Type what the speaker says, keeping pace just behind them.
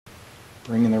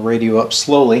Bringing the radio up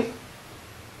slowly.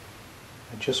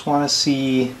 I just want to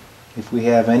see if we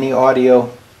have any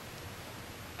audio.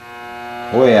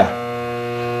 Oh yeah.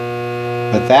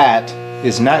 But that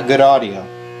is not good audio.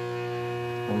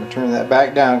 I'm going to turn that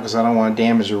back down because I don't want to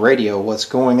damage the radio. What's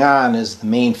going on is the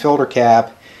main filter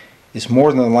cap is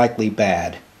more than likely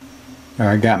bad.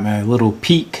 I got my little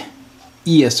peak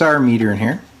ESR meter in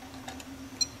here.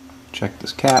 Check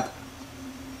this cap.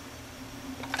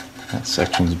 That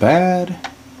section's bad.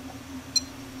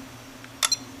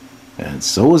 And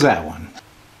so is that one.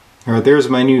 Alright, there's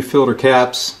my new filter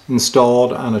caps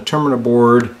installed on a terminal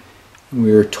board.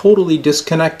 We are totally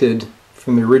disconnected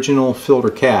from the original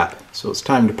filter cap. So it's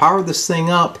time to power this thing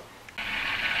up.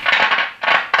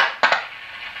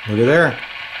 Look at there.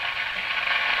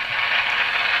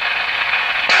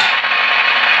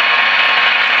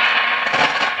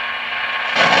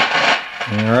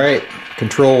 Alright,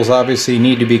 controls obviously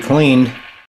need to be cleaned.